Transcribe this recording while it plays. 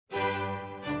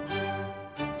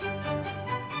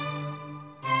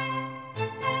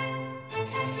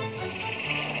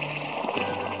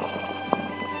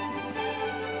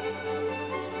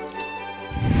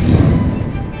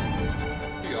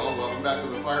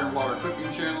Fire and Water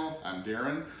Cooking Channel. I'm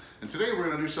Darren, and today we're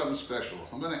going to do something special.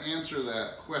 I'm going to answer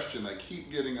that question I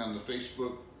keep getting on the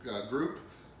Facebook group.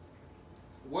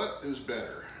 What is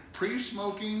better,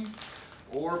 pre-smoking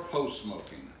or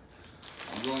post-smoking?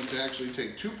 I'm going to actually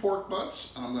take 2 pork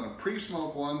butts, and I'm going to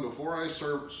pre-smoke one before I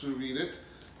sous vide it,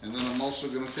 and then I'm also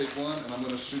going to take one and I'm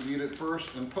going to sous vide it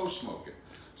first and post-smoke it.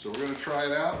 So we're going to try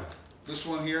it out. This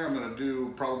one here, I'm going to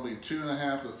do probably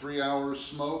 2.5 to 3 hours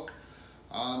smoke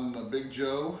on a Big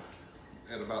Joe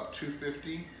at about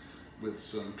 250 with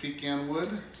some pecan wood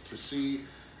to see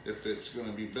if it's going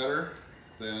to be better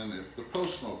than if the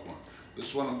post-smoke one.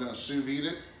 This one I'm going to sous vide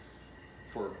it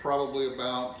for probably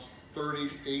about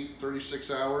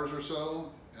 36 hours or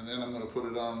so, and then I'm going to put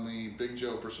it on the Big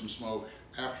Joe for some smoke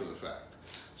after the fact.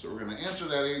 So we're going to answer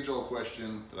that age-old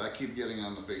question that I keep getting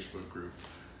on the Facebook group.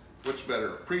 What's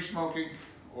better, pre-smoking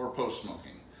or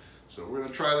post-smoking? So we're going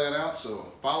to try that out,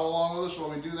 so follow along with us while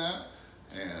we do that.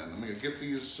 And I'm going to get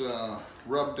these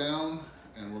rubbed down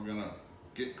and we're going to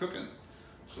get cooking.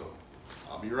 So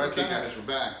I'll be right back. Guys, we're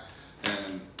back.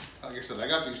 And like I said, I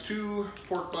got these 2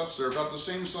 pork butts. They're about the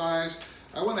same size.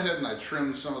 I went ahead and I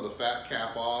trimmed some of the fat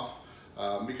cap off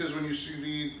because when you sous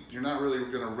vide, you're not really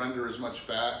going to render as much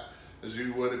fat as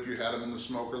you would if you had them in the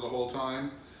smoker the whole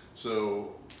time.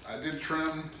 So I did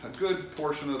trim a good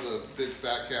portion of the big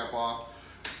fat cap off.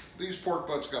 These pork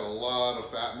butts got a lot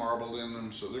of fat marbled in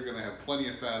them, so they're going to have plenty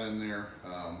of fat in there.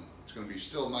 It's going to be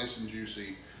still nice and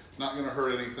juicy. Not going to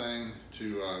hurt anything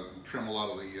to trim a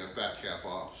lot of the fat cap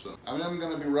off. So I'm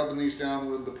going to be rubbing these down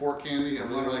with the pork candy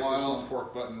and running wild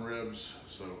pork butt and ribs.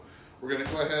 So we're going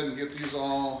to go ahead and get these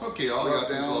all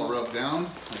rubbed down.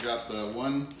 I got the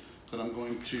one that I'm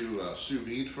going to sous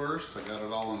vide first. I got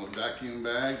it all in the vacuum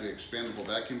bag, the expandable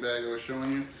vacuum bag I was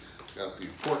showing you. Got the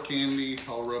pork candy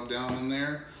all rubbed down in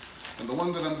there. And the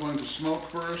one that I'm going to smoke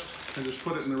first, I just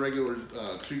put it in the regular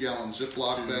 2-gallon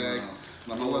Ziploc bag, and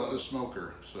I'm going to let this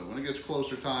smoker. So when it gets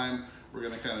closer time, we're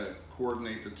going to kind of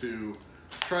coordinate the two,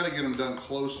 try to get them done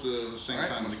close to the same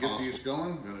time as possible. Get these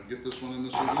going. We're going to get this one in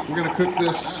the sous vide. We're going to cook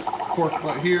this pork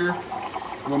butt here,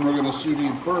 when we're going to sous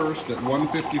vide first at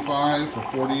 155 for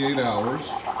 48 hours.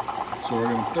 So we're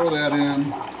going to throw that in,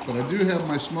 but I do have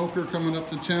my smoker coming up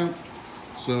to temp,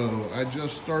 so I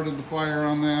just started the fire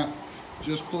on that.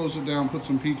 Just close it down, put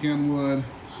some pecan wood.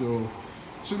 So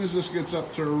as soon as this gets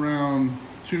up to around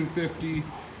 250,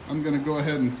 I'm going to go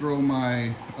ahead and throw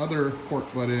my other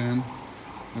pork butt in,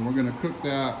 and we're going to cook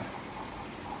that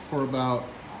for about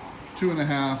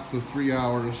 2.5 to 3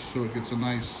 hours so it gets a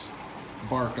nice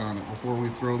bark on it before we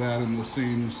throw that in the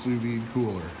same sous vide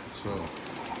cooler. So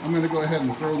I'm going to go ahead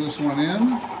and throw this one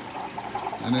in,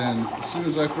 and then as soon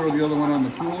as I throw the other one on the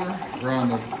cooler or on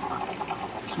the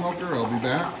smoker, I'll be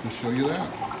back to show you that.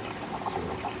 So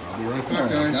I'll be right back,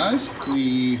 guys.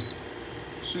 The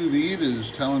sous vide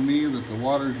is telling me that the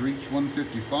water's reached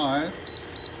 155.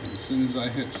 And as soon as I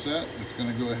hit set, it's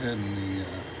going to go ahead and the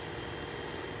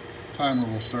timer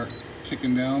will start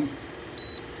ticking down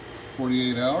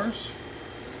 48 hours.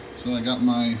 So I got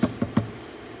my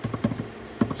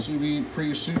sous vide,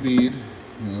 pre-sous vide,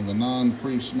 the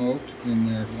non-pre-smoked in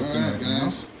there cooking right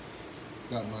now.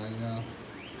 Got my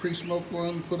pre-smoked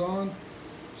one put on,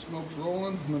 smoke's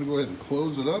rolling. I'm going to go ahead and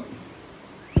close it up.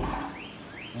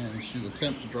 And you see the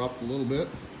temps dropped a little bit,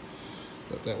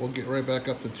 but that will get right back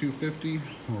up to 250.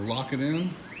 We'll lock it in.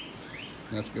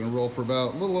 That's going to roll for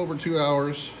about a little over 2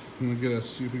 hours. I'm going to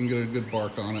see if we can get a good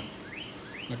bark on it.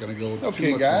 Not going to go too much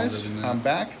longer than that. Okay, guys, I'm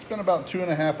back. It's been about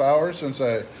 2.5 hours since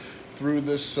I threw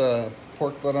this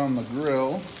pork butt on the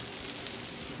grill.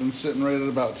 It's been sitting right at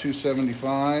about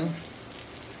 275.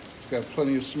 Got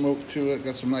plenty of smoke to it,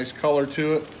 got some nice color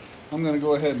to it. I'm going to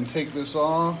go ahead and take this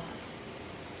off,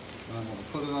 and I'm going to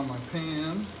put it on my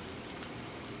pan,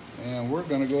 and we're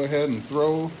going to go ahead and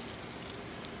throw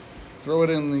it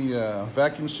in the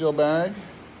vacuum seal bag,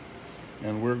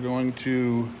 and we're going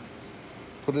to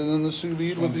put it in the sous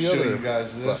vide with the other. Show you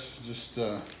guys this, just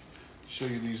show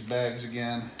you these bags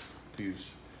again, these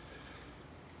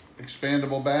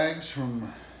expandable bags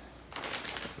from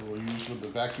that we'll use with the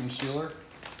vacuum sealer.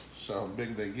 So how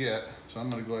big they get. So I'm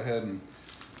going to go ahead and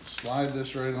slide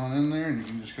this right on in there, and you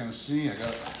can just kind of see I got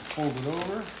it folded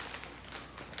over.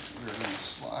 We're going to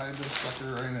slide this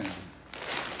sucker right in.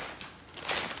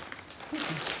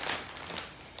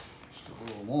 Still a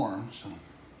little warm, so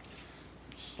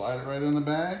slide it right in the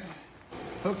bag.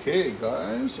 Okay,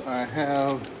 guys, I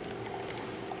have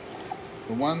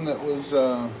the one that was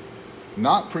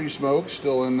not pre-smoked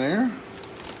still in there,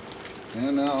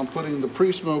 and now I'm putting the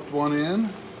pre-smoked one in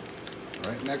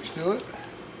right next to it.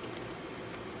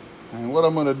 And what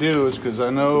I'm going to do is, because I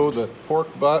know that pork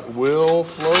butt will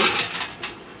float,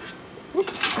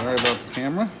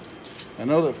 camera. I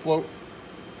know that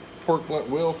pork butt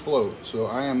will float, so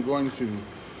I am going to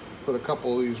put a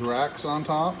couple of these racks on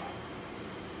top,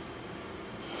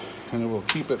 and it will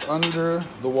keep it under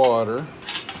the water.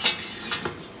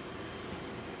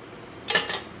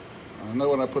 I know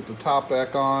when I put the top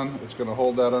back on, it's going to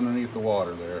hold that underneath the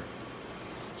water there.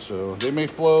 So they may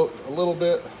float a little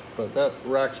bit, but that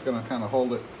rack's going to kind of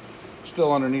hold it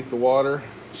still underneath the water,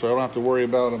 so I don't have to worry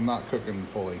about them not cooking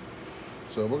fully.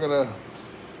 So we're going to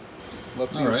let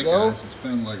these go. Guys, it's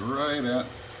been like right at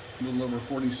a little over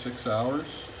 46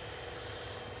 hours.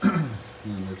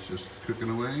 And it's just cooking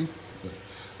away. But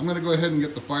I'm going to go ahead and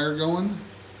get the fire going,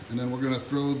 and then we're going to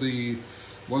throw the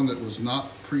one that was not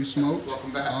pre-smoked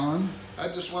on. I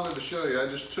just wanted to show you, I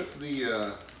just took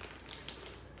the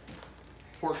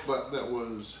pork butt that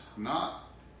was not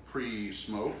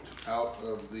pre-smoked out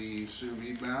of the sous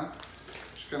vide bath.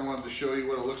 Just kind of wanted to show you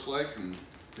what it looks like, and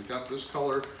it got this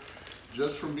color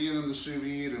just from being in the sous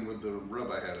vide and with the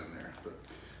rub I had in there. But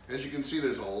as you can see,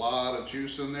 there's a lot of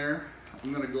juice in there.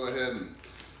 I'm going to go ahead and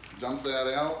dump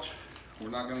that out. We're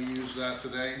not going to use that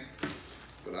today,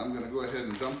 but I'm going to go ahead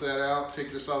and dump that out,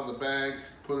 take this out of the bag,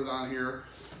 put it on here.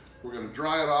 We're going to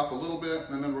dry it off a little bit,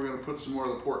 and then we're going to put some more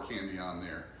of the pork candy on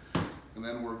there. And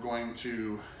then we're going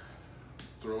to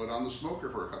throw it on the smoker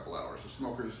for a couple hours. The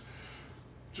smoker's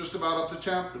just about up to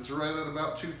temp. It's right at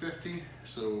about 250.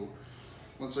 So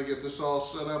once I get this all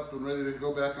set up and ready to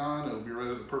go back on, it'll be right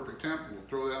at the perfect temp. We'll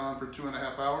throw that on for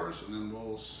 2.5 hours, and then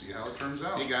we'll see how it turns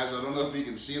out. Hey guys, I don't know if you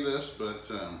can see this, but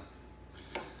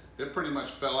it pretty much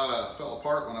fell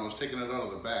apart when I was taking it out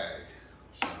of the bag.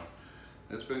 So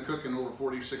it's been cooking over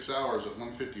 46 hours at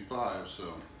 155.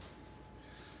 So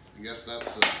I guess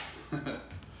that's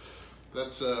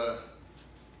that's a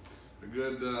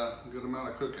good amount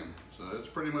of cooking. So it's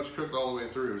pretty much cooked all the way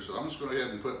through. So I'm just going to go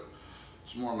ahead and put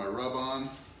some more of my rub on.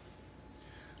 And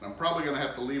I'm probably going to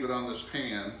have to leave it on this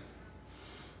pan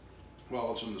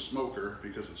while it's in the smoker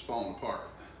because it's falling apart.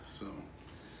 So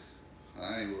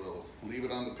I will leave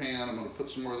it on the pan. I'm going to put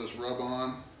some more of this rub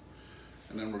on,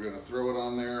 and then we're going to throw it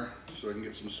on there so I can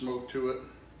get some smoke to it.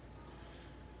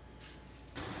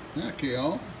 Okay,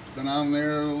 y'all. It's been on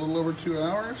there a little over 2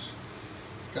 hours.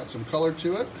 It's got some color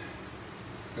to it.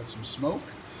 Got some smoke.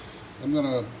 I'm going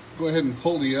to go ahead and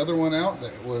pull the other one out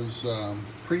that was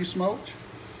pre-smoked,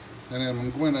 and then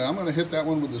I'm going to hit that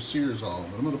one with the Searzall.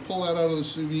 But I'm going to pull that out of the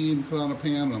sous vide and put it on a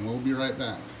pan, and we'll be right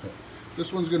back. But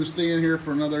this one's going to stay in here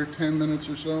for another 10 minutes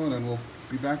or so, and then we'll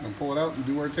be back and pull it out and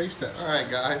do our taste test. All right,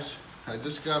 guys. I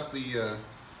just got the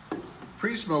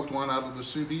pre-smoked one out of the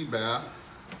sous vide bath,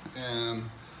 and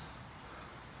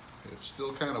it's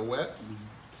still kind of wet and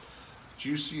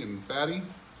juicy and fatty.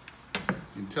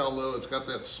 You can tell though it's got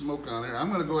that smoke on there. I'm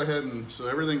going to go ahead and, so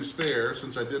everything's fair,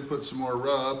 since I did put some more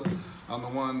rub on the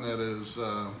one that is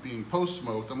being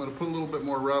post-smoked, I'm going to put a little bit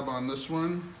more rub on this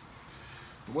one.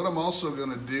 But what I'm also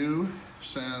going to do,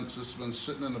 since it's been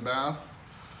sitting in the bath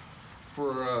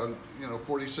for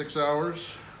 46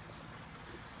 hours,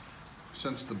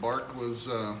 since the bark was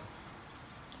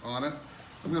on it,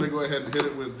 I'm going to go ahead and hit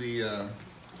it with the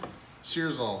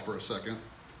Searzall for a second.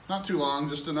 Not too long,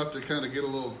 just enough to kind of get a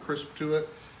little crisp to it,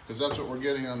 because that's what we're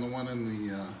getting on the one in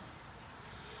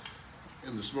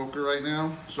the smoker right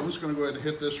now. So I'm just going to go ahead and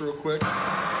hit this real quick.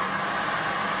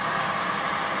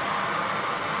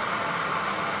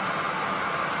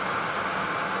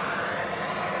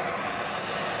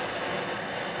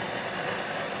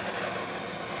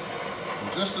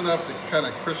 Just enough to kind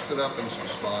of crisp it up in some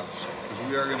spots, because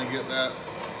we are going to get that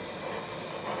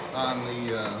on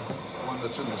the one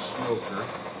that's in the smoker.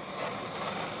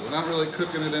 We're not really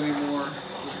cooking it anymore,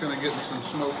 just kind of getting some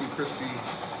smoky, crispy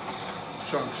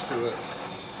chunks to it.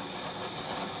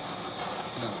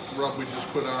 The rub we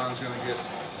just put on is going to get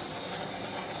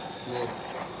a little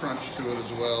crunch to it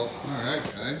as well. All right,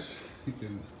 guys, you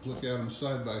can look at them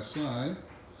side by side.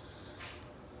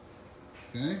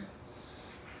 Okay,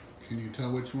 can you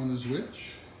tell which one is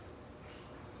which?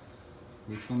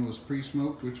 Which one was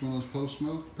pre-smoked, which one was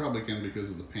post-smoked? Probably can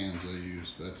because of the pans I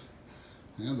used, but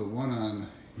yeah, the one on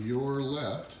your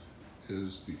left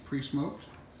is the pre-smoked,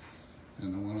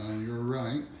 and the one on your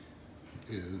right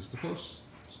is the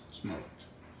post-smoked.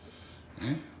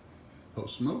 Okay,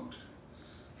 post-smoked,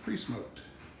 pre-smoked.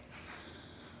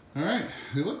 All right,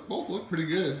 they both look pretty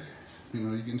good. You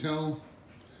know, you can tell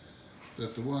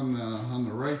that the one on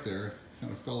the right there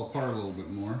kind of fell apart a little bit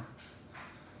more.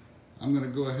 I'm going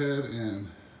to go ahead and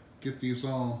get these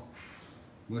all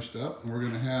mushed up, and we're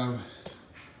going to have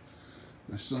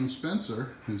my son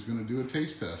Spencer who's going to do a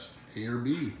taste test, A or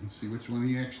B, and see which one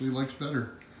he actually likes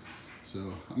better.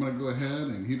 So I'm going to go ahead,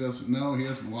 and he doesn't know, he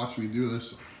hasn't watched me do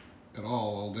this at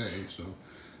all day, so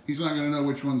he's not going to know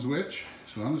which one's which.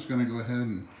 So I'm just going to go ahead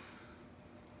and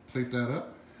plate that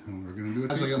up, and we're going to do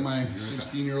it. As I got my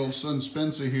 16-year-old son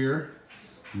Spencer here,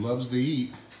 who loves to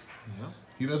eat. Yeah.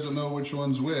 He doesn't know which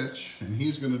one's which, and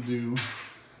he's going to do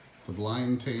the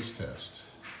blind taste test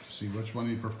to see which one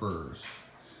he prefers.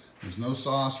 There's no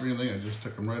sauce or anything. I just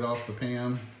took them right off the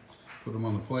pan, put them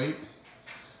on the plate.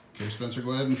 Okay, Spencer,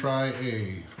 go ahead and try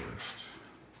A first.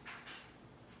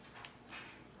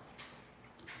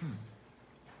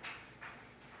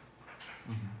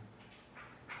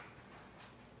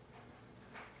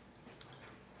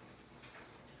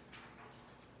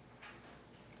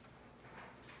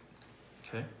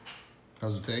 Okay.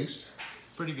 How's it taste?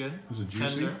 Pretty good. Is it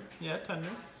juicy? Tender. Yeah, tender.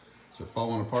 Is it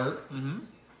falling apart? Mm-hmm.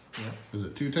 Yeah. Is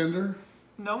it too tender?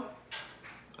 No.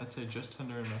 I'd say just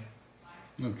tender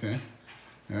enough. Okay.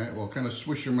 All right, well, kind of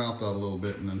swish your mouth out a little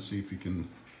bit and then see if you can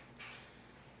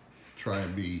try a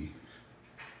B.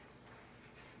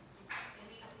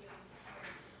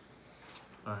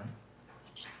 All right.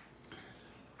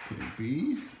 Okay,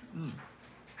 B.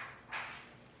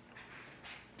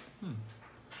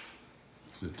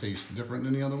 Does it taste different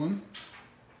than the other one?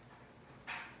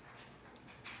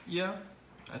 Yeah.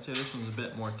 I'd say this one's a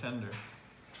bit more tender.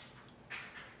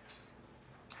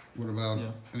 What about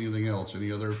anything else?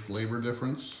 Any other flavor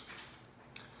difference?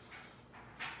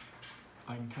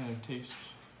 I can kind of taste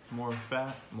more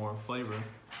fat, more flavor.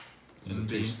 Does it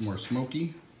taste more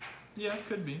smoky? Yeah, it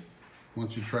could be. Why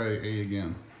don't you try A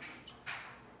again?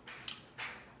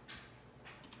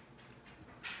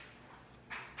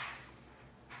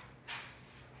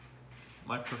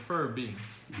 I prefer B.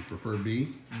 You prefer B?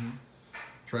 Mm-hmm.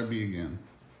 Try B again.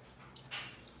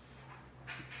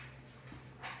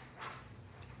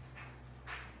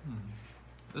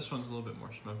 This one's a little bit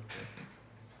more smoky, I think.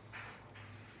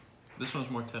 This one's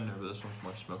more tender, but this one's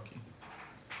more smoky.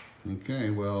 Okay,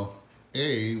 well,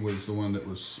 A was the one that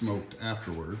was smoked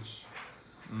afterwards.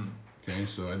 Okay,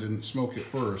 so I didn't smoke it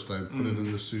first. I put it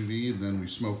in the sous vide, then we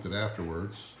smoked it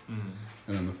afterwards.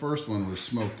 And then the first one was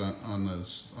smoked on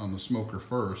the smoker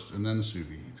first, and then sous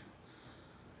vide.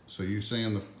 So you're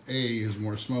saying the A is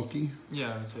more smoky?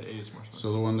 Yeah, I would say A is more smoky.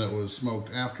 So the one that was smoked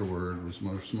afterward was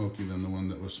more smoky than the one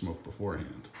that was smoked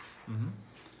beforehand.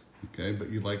 Okay, but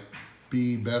you like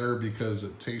B better because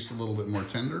it tastes a little bit more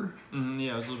tender?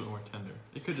 Yeah, it was a little bit more tender.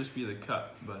 It could just be the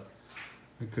cut, but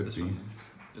it could this be. one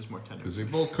is more tender. Because they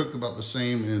both cooked about the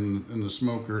same in the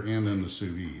smoker and in the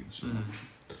sous vide. So.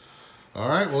 All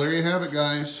right, well, there you have it,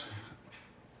 guys.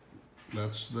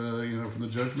 That's the, from the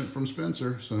judgment from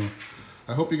Spencer. So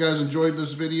I hope you guys enjoyed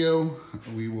this video.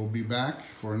 We will be back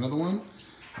for another one.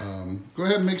 Go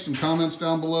ahead and make some comments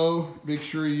down below. Make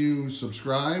sure you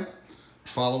subscribe.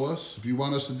 Follow us. If you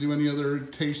want us to do any other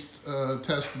taste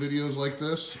test videos like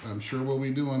this, I'm sure we'll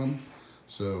be doing them.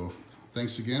 So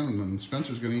thanks again, and then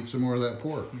Spencer's going to eat some more of that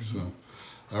pork. So,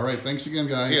 all right, thanks again,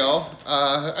 guys. Hey, y'all.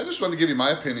 I just wanted to give you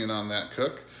my opinion on that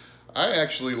cook. I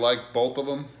actually like both of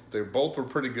them. They both were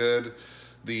pretty good.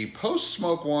 The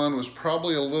post-smoke one was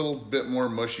probably a little bit more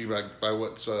mushy by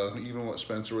what even what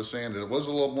Spencer was saying. It was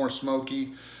a little more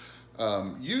smoky.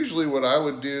 Usually what I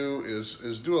would do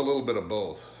is do a little bit of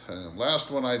both.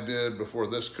 Last one I did before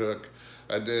this cook,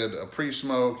 I did a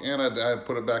pre-smoke, and I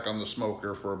put it back on the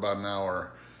smoker for about an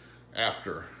hour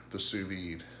after the sous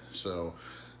vide. So,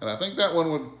 and I think that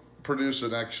one would produce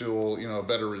an actual,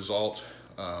 better result.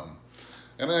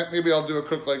 And maybe I'll do a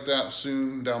cook like that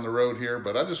soon down the road here,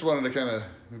 but I just wanted to kind of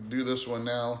do this one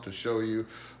now to show you.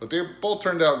 But they both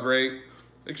turned out great.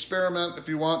 Experiment if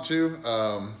you want to.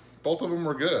 Both of them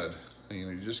were good.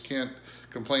 You just can't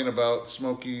complain about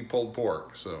smoky pulled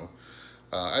pork. So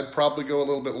I'd probably go a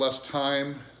little bit less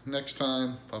time next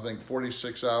time. I think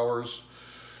 46 hours.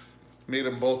 Made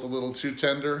them both a little too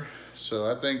tender.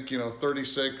 So I think,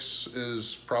 36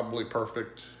 is probably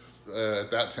perfect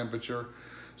at that temperature.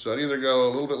 So I'd either go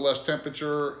a little bit less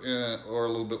temperature or a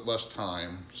little bit less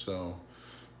time. So,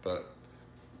 but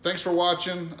thanks for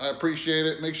watching. I appreciate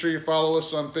it. Make sure you follow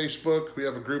us on Facebook. We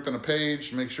have a group and a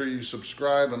page. Make sure you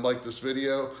subscribe and like this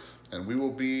video. And we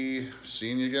will be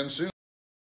seeing you again soon.